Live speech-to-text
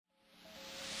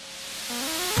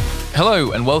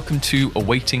Hello and welcome to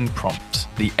Awaiting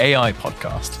Prompt, the AI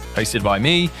podcast, hosted by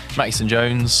me, Matty St.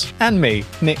 Jones. And me,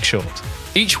 Nick Short.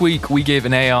 Each week we give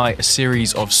an AI a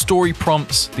series of story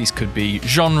prompts. These could be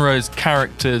genres,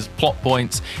 characters, plot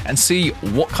points, and see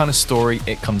what kind of story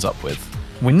it comes up with.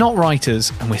 We're not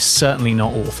writers and we're certainly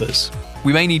not authors.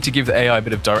 We may need to give the AI a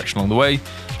bit of direction along the way,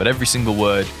 but every single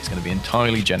word is going to be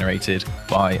entirely generated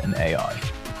by an AI.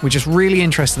 We're just really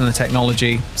interested in the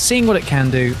technology, seeing what it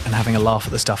can do and having a laugh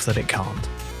at the stuff that it can't.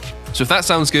 So if that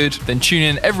sounds good, then tune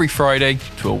in every Friday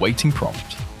to Awaiting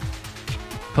Prompt.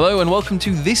 Hello and welcome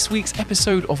to this week's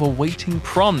episode of Awaiting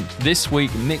Prompt. This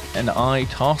week, Nick and I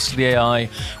tasked the AI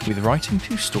with writing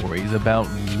 2 stories about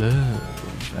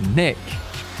love. And Nick,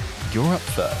 you're up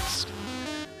first.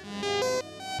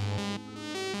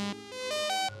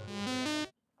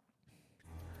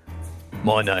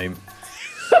 My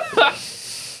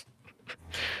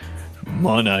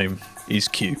name is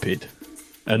Cupid,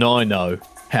 and I know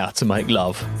how to make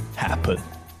love happen.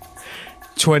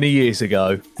 20 years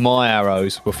ago, my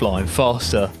arrows were flying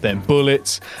faster than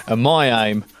bullets, and my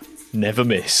aim never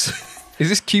miss. Is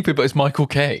this Cupid but it's Michael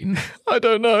Caine? I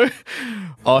don't know.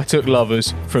 I took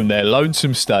lovers from their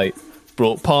lonesome state,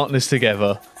 brought partners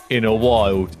together in a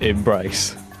wild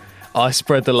embrace. I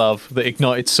spread the love that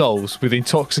ignited souls with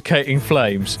intoxicating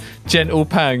flames, gentle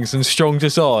pangs and strong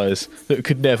desires that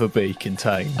could never be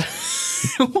contained.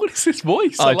 What is this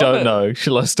voice? I don't know.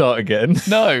 Shall I start again?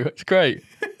 No, it's great.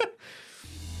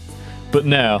 But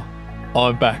now,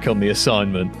 I'm back on the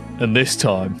assignment, and this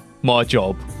time, my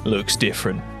job looks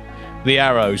different. The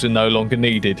arrows are no longer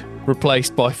needed,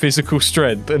 replaced by physical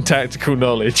strength and tactical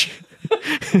knowledge.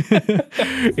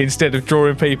 Instead of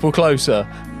drawing people closer,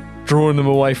 drawing them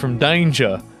away from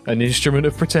danger, an instrument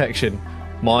of protection,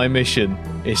 my mission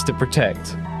is to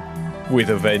protect with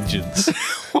a vengeance.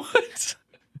 What?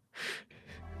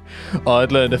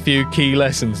 I'd learned a few key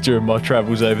lessons during my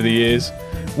travels over the years.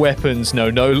 Weapons know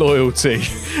no loyalty,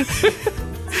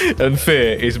 and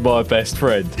fear is my best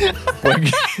friend.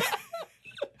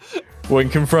 When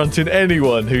confronting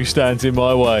anyone who stands in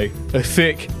my way, a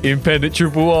thick,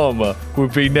 impenetrable armour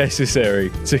would be necessary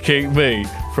to keep me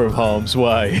from harm's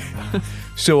way.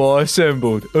 So I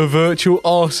assembled a virtual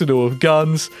arsenal of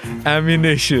guns,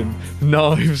 ammunition,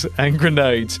 knives and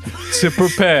grenades to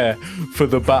prepare for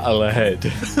the battle ahead.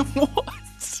 What?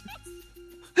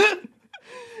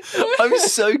 I'm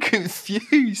so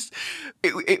confused.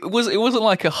 It wasn't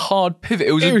like a hard pivot.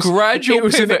 It was a gradual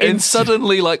pivot, and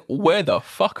suddenly, like, where the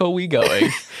fuck are we going?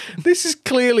 This is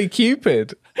clearly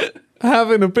Cupid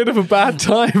having a bit of a bad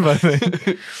time, I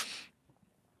think.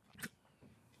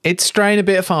 It's straying a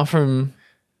bit far from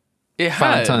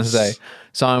Valentine's Day,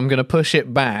 so I'm going to push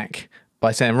it back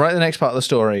by saying write the next part of the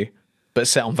story, but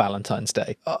set on Valentine's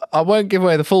Day. I won't give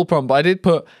away the full prompt, but I did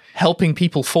put helping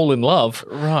people fall in love.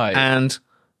 Right. And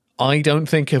I don't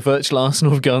think a virtual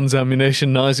arsenal of guns,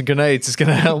 ammunition, knives and grenades is going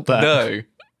to help that. No.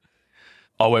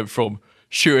 I went from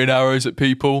shooting arrows at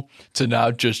people to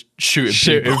now just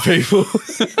shooting people.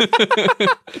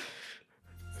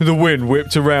 The wind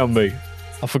whipped around me.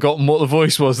 I've forgotten what the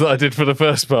voice was that I did for the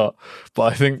first part, but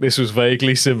I think this was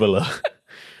vaguely similar.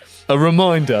 A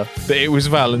reminder that it was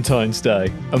Valentine's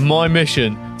Day, and my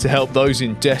mission to help those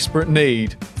in desperate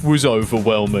need was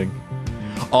overwhelming.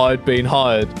 I'd been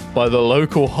hired by the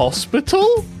local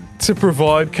hospital to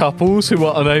provide couples who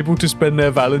are unable to spend their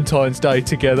Valentine's Day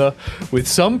together with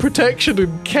some protection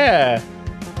and care.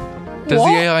 Does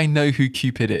the AI know who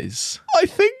Cupid is? I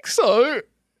think so.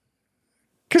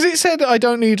 Because it said I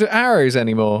don't need arrows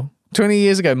anymore. 20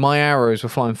 years ago, my arrows were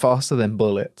flying faster than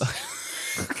bullets.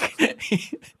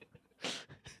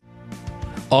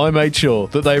 I made sure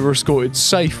that they were escorted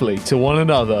safely to one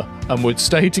another and would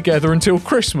stay together until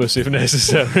Christmas if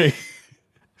necessary.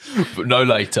 But no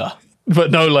later.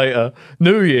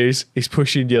 New Year's is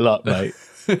pushing your luck, mate.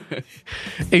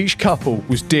 Each couple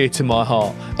was dear to my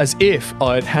heart, as if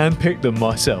I had handpicked them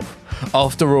myself.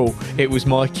 After all, it was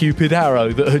my Cupid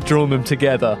arrow that had drawn them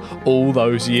together all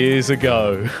those years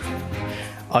ago.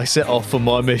 I set off for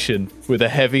my mission with a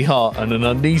heavy heart and an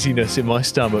uneasiness in my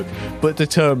stomach, but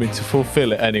determined to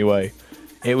fulfill it anyway.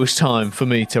 It was time for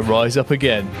me to rise up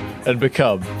again and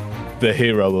become the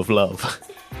hero of love.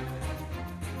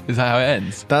 Is that how it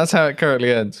ends? That's how it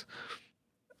currently ends.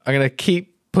 I'm going to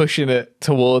keep pushing it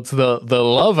towards the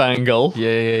love angle.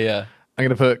 Yeah. I'm going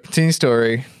to put continue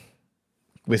story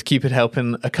with Cupid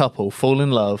helping a couple fall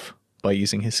in love by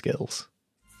using his skills.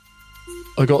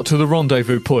 I got to the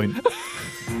rendezvous point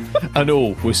and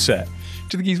all was set. Do you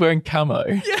think he's wearing camo?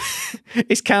 Yeah.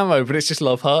 It's camo, but it's just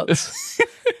love hearts.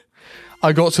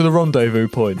 I got to the rendezvous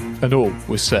point and all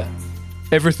was set.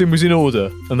 Everything was in order,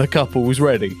 and the couple was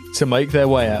ready to make their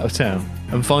way out of town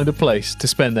and find a place to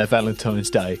spend their Valentine's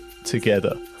Day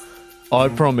together. I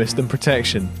promised them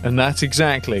protection, and that's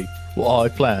exactly what I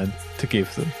planned to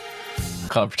give them.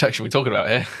 What kind of protection are we talking about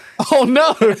here? Oh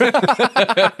no!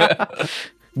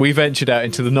 We ventured out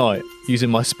into the night, using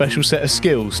my special set of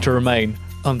skills to remain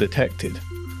undetected.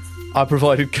 I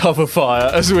provided cover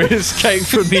fire as we escaped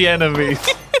from the enemy,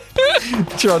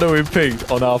 trying to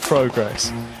impede on our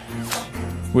progress.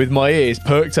 With my ears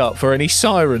perked up for any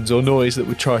sirens or noise that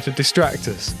would try to distract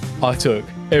us, I took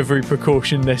every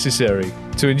precaution necessary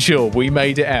to ensure we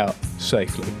made it out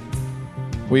safely.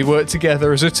 We worked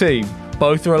together as a team,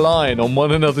 both relying on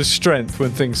one another's strength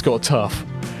when things got tough.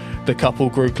 The couple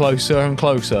grew closer and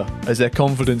closer as their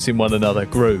confidence in one another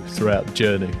grew throughout the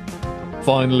journey.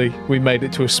 Finally, we made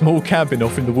it to a small cabin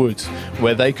off in the woods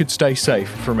where they could stay safe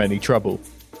from any trouble.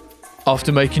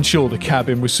 After making sure the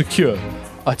cabin was secure,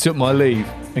 I took my leave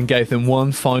and gave them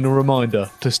one final reminder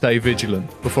to stay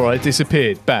vigilant before I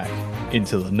disappeared back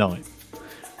into the night.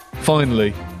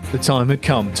 Finally, the time had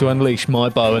come to unleash my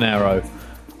bow and arrow.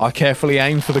 I carefully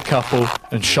aimed for the couple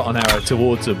and shot an arrow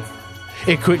towards them.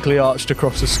 It quickly arched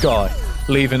across the sky,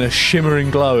 leaving a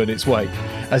shimmering glow in its wake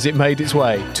as it made its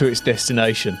way to its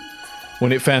destination.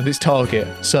 When it found its target,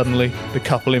 suddenly the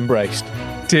couple embraced,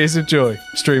 tears of joy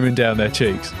streaming down their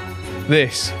cheeks.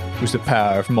 This was the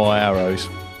power of my arrows.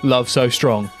 Love so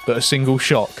strong that a single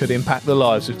shot could impact the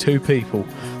lives of two people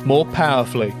more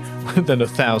powerfully than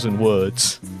 1,000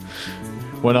 words.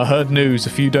 When I heard news a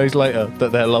few days later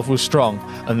that their love was strong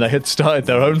and they had started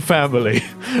their own family,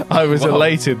 I was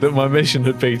elated that my mission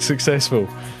had been successful.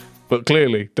 But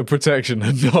clearly, the protection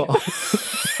had not.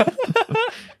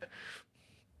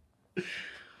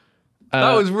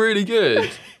 That was really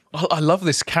good. I love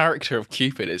this character of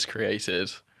Cupid it's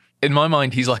created. In my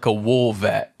mind, he's like a war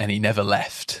vet and he never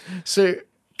left. So,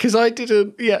 because I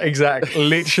didn't,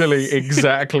 literally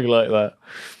exactly like that.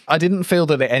 I didn't feel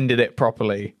that it ended it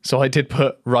properly. So I did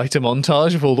write a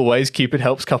montage of all the ways Cupid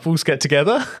helps couples get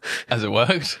together. As it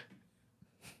worked.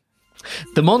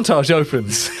 The montage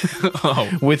opens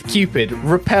with Cupid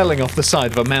rappelling off the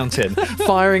side of a mountain,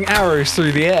 firing arrows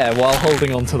through the air while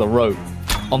holding onto the rope.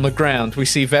 On the ground, we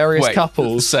see various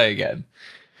couples. Say again.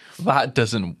 That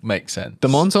doesn't make sense. The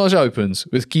montage opens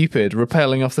with Cupid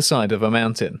rappelling off the side of a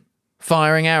mountain,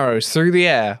 firing arrows through the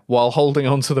air while holding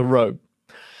onto the rope.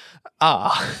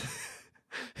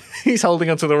 He's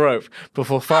holding onto the rope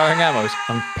before firing arrows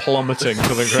and plummeting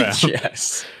to the ground.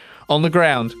 Yes. On the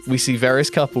ground, we see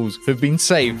various couples who've been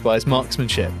saved by his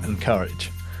marksmanship and courage.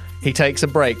 He takes a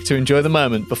break to enjoy the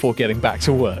moment before getting back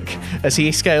to work. As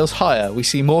he scales higher, we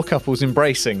see more couples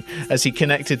embracing as he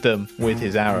connected them with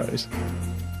his arrows.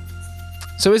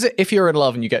 So is it if you're in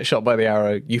love and you get shot by the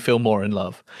arrow, you feel more in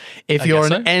love? If you're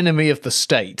an enemy of the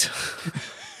state...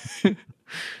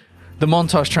 The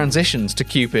montage transitions to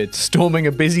Cupid storming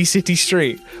a busy city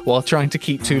street while trying to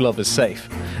keep two lovers safe,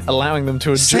 allowing them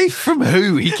to... Safe from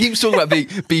who? He keeps talking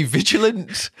about be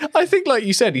vigilant. I think, like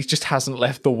you said, he just hasn't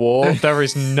left the war. There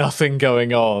is nothing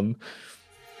going on.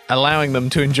 Allowing them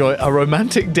to enjoy a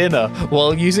romantic dinner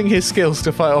while using his skills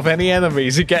to fight off any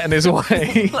enemies who get in his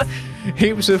way.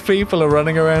 Heaps of people are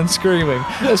running around screaming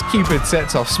as Cupid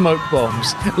sets off smoke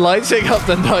bombs, lighting up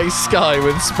the night sky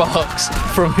with sparks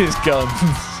from his guns.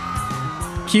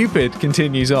 Cupid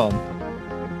continues on,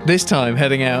 this time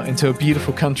heading out into a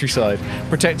beautiful countryside,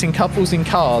 protecting couples in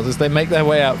cars as they make their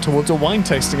way out towards a wine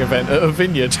tasting event at a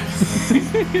vineyard.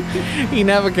 He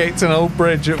navigates an old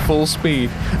bridge at full speed,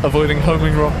 avoiding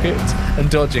homing rockets and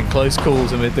dodging close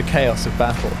calls amid the chaos of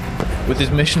battle. With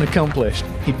his mission accomplished,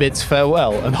 he bids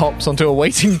farewell and hops onto a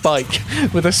waiting bike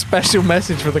with a special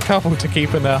message for the couple to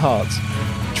keep in their hearts.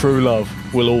 True love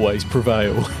will always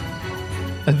prevail.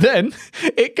 And then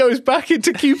it goes back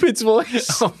into Cupid's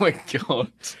voice. Oh my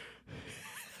God.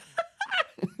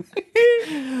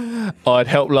 I'd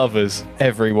help lovers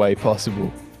every way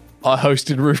possible. I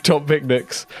hosted rooftop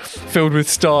picnics filled with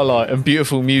starlight and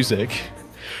beautiful music.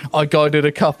 I guided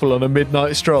a couple on a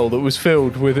midnight stroll that was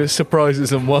filled with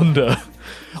surprises and wonder.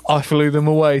 I flew them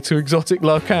away to exotic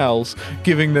locales,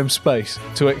 giving them space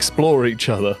to explore each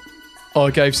other. I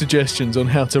gave suggestions on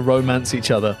how to romance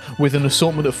each other with an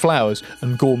assortment of flowers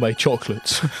and gourmet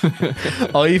chocolates.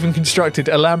 I even constructed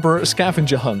elaborate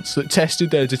scavenger hunts that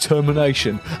tested their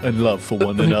determination and love for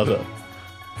one another.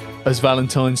 As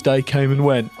Valentine's Day came and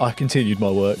went, I continued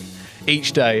my work.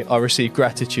 Each day I received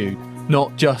gratitude,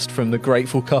 not just from the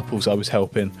grateful couples I was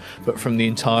helping, but from the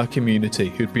entire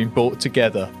community who'd been brought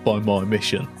together by my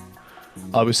mission.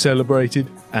 I was celebrated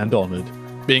and honoured,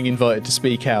 being invited to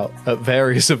speak out at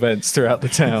various events throughout the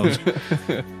town.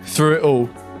 Through it all,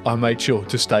 I made sure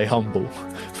to stay humble,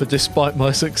 for despite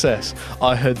my success,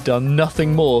 I had done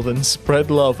nothing more than spread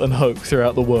love and hope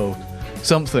throughout the world,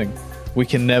 something we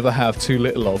can never have too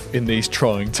little of in these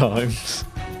trying times.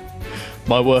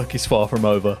 My work is far from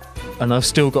over, and I've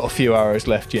still got a few arrows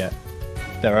left yet.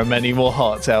 There are many more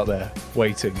hearts out there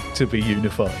waiting to be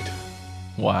unified.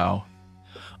 Wow.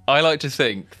 I like to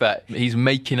think that he's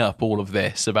making up all of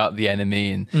this about the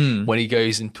enemy, and when he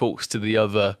goes and talks to the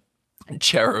other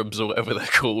cherubs or whatever they're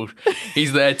called,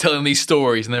 he's there telling these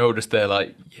stories, and they're all just there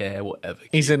like, yeah, whatever.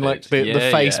 He's Cupid. in like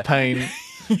the face paint.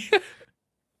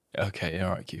 Okay, all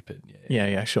right, Cupid.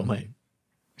 Yeah, sure, mate.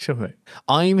 Sure, mate.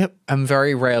 I am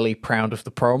very rarely proud of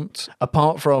the prompt,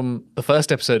 apart from the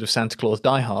first episode of Santa Claus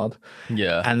Die Hard.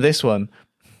 Yeah. And this one,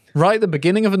 right at the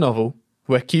beginning of a novel,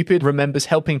 where Cupid remembers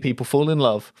helping people fall in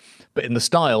love, but in the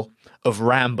style of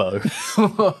Rambo.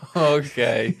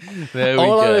 Okay, there we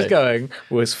go. All I was going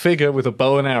was figure with a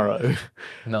bow and arrow.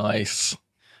 Nice.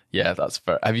 Yeah, that's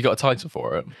fair. Have you got a title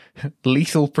for it?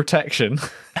 Lethal Protection.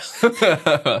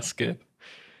 That's good.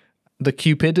 The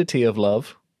Cupidity of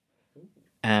Love.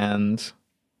 And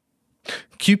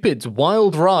Cupid's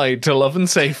Wild Ride to Love and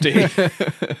Safety.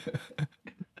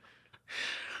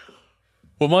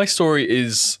 Well, my story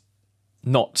is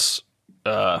not...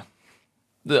 well,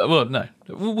 no.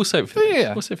 We'll save it for this.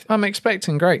 Yeah, We'll save it. I'm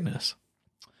expecting greatness.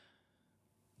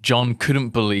 John couldn't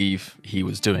believe he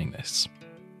was doing this.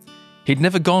 He'd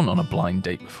never gone on a blind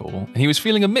date before, and he was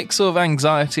feeling a mix of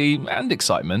anxiety and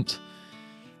excitement.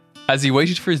 As he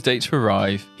waited for his date to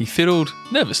arrive, he fiddled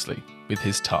nervously with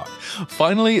his tie.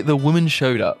 Finally, the woman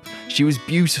showed up. She was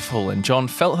beautiful, and John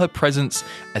felt her presence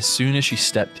as soon as she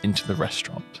stepped into the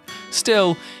restaurant.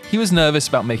 Still, he was nervous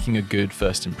about making a good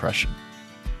first impression.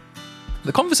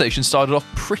 The conversation started off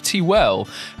pretty well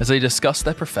as they discussed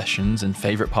their professions and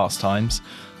favourite pastimes,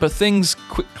 but things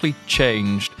quickly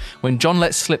changed when John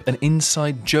let slip an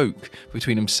inside joke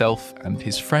between himself and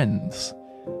his friends.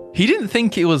 He didn't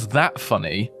think it was that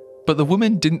funny, but the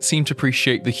woman didn't seem to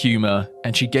appreciate the humour,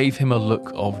 and she gave him a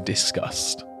look of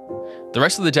disgust. The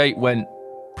rest of the date went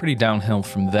pretty downhill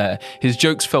from there. His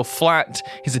jokes fell flat,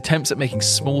 his attempts at making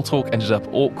small talk ended up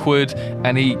awkward,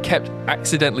 and he kept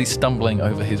accidentally stumbling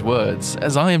over his words,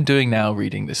 as I am doing now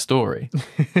reading this story.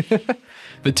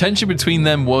 The tension between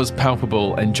them was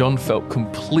palpable, and John felt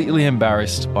completely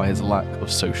embarrassed by his lack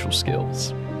of social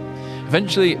skills.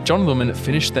 Eventually, John and the woman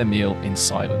finished their meal in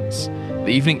silence. The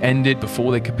evening ended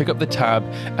before they could pick up the tab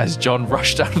as John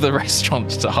rushed out of the restaurant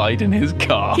to hide in his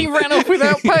car. He ran off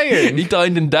without paying. He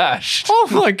dined and dashed. Oh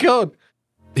my God.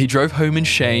 He drove home in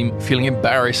shame, feeling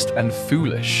embarrassed and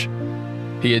foolish.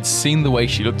 He had seen the way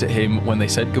she looked at him when they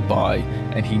said goodbye,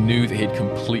 and he knew that he'd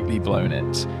completely blown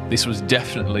it. This was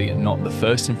definitely not the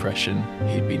first impression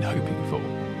he'd been hoping for.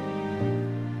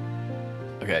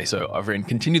 Okay, so I've written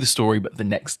continue the story, but the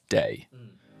next day.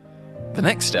 The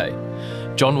next day,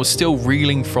 John was still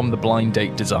reeling from the blind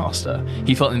date disaster.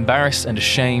 He felt embarrassed and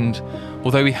ashamed.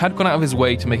 Although he had gone out of his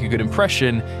way to make a good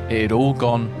impression, it had all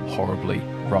gone horribly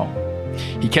wrong.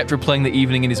 He kept replaying the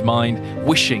evening in his mind,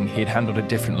 wishing he had handled it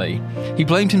differently. He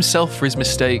blamed himself for his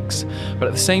mistakes, but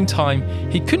at the same time,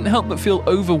 he couldn't help but feel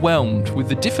overwhelmed with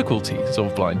the difficulties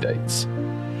of blind dates.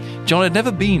 John had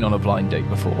never been on a blind date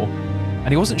before, and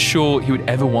he wasn't sure he would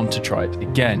ever want to try it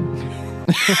again.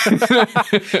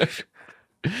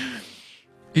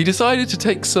 He decided to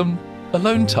take some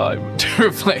alone time to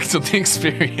reflect on the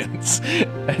experience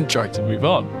and try to move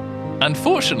on.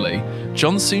 Unfortunately,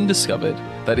 John soon discovered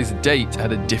that his date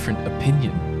had a different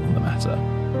opinion on the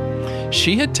matter.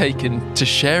 She had taken to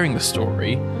sharing the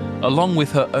story, along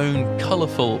with her own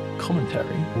colourful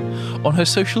commentary, on her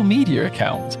social media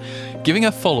account, giving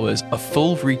her followers a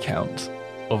full recount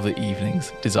of the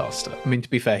evening's disaster. I mean, to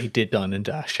be fair, he did dine and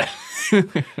dash.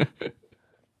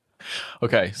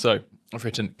 Okay, so I've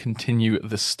written continue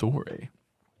the story.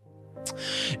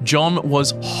 John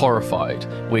was horrified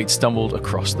when he'd stumbled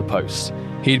across the post.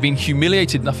 He had been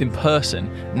humiliated enough in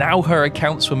person. Now her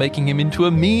accounts were making him into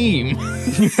a meme.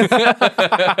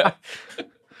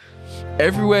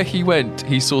 Everywhere he went,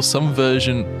 he saw some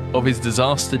version of his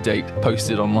disaster date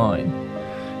posted online.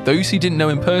 Those who didn't know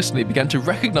him personally began to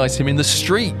recognize him in the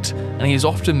street, and he is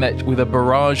often met with a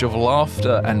barrage of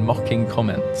laughter and mocking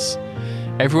comments.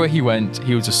 Everywhere he went,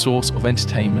 he was a source of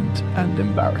entertainment and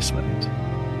embarrassment.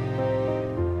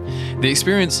 The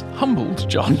experience humbled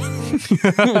John,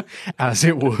 As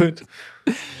it would.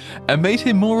 and made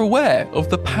him more aware of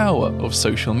the power of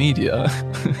social media.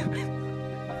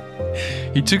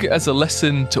 He took it as a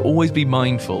lesson to always be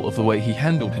mindful of the way he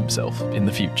handled himself in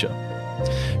the future.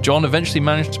 John eventually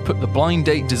managed to put the blind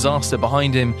date disaster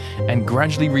behind him and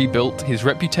gradually rebuilt his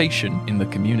reputation in the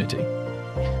community.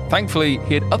 Thankfully,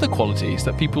 he had other qualities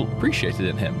that people appreciated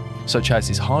in him, such as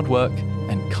his hard work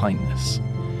and kindness,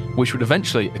 which would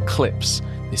eventually eclipse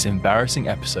this embarrassing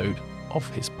episode of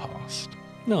his past.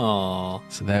 Aww.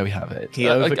 So there we have it. He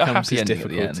A overcomes happy his ending at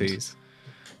the end. difficulties.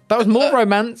 That was more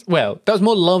romance. Well, that was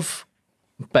more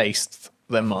love-based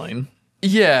than mine.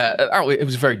 Yeah, it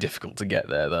was very difficult to get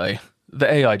there, though. The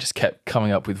AI just kept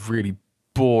coming up with really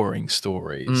boring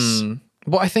stories.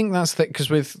 But I think that's because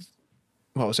with,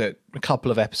 what was it, a couple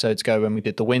of episodes ago when we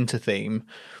did the winter theme,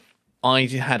 I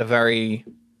had a very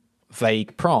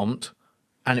vague prompt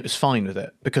and it was fine with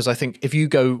it. Because I think if you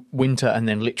go winter and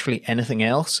then literally anything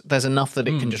else, there's enough that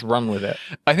it can just run with it.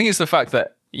 I think it's the fact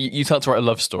that you start to write a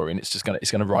love story and it's going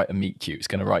to write a meet cute. It's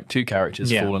going to write two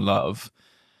characters fall in love.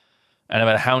 And no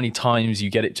matter how many times you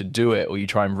get it to do it or you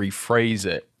try and rephrase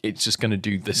it, it's just going to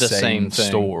do the same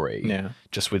story,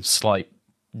 just with slight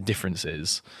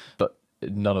differences. But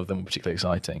none of them were particularly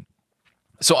exciting.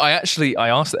 So I asked the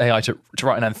AI to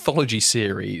write an anthology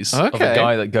series of a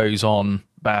guy that goes on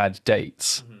bad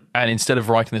dates. And instead of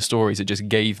writing the stories, it just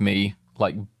gave me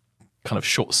like kind of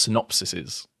short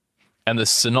synopsises. And the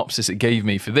synopsis it gave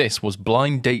me for this was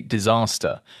Blind Date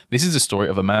Disaster. This is a story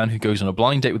of a man who goes on a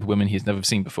blind date with women he's never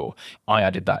seen before. I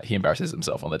added that. He embarrasses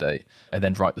himself on the date and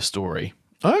then write the story.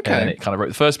 Okay. And then it kind of wrote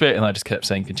the first bit and I just kept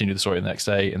saying continue the story the next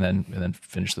day and then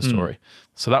finish the story.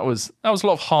 So that was a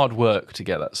lot of hard work to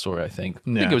get that story, I think.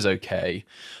 I think it was okay,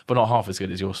 but not half as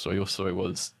good as your story. Your story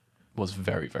was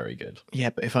very, very good. Yeah,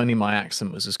 but if only my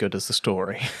accent was as good as the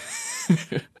story.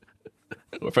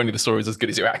 Or if only the story was as good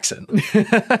as your accent.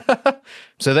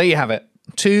 So there you have it.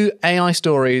 2 AI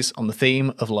stories on the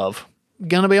theme of love.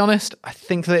 Gonna be honest, I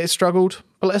think that it struggled,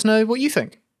 but let us know what you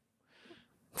think.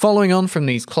 Following on from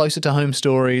these closer to home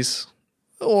stories,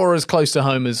 or as close to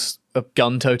home as a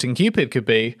gun-toting Cupid could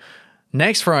be,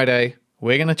 next Friday,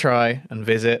 we're gonna try and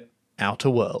visit Outer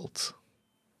Worlds.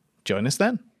 Join us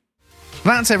then.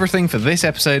 That's everything for this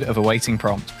episode of Awaiting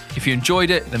Prompt. If you enjoyed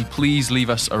it, then please leave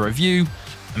us a review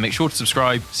and make sure to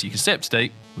subscribe so you can stay up to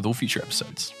date with all future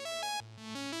episodes.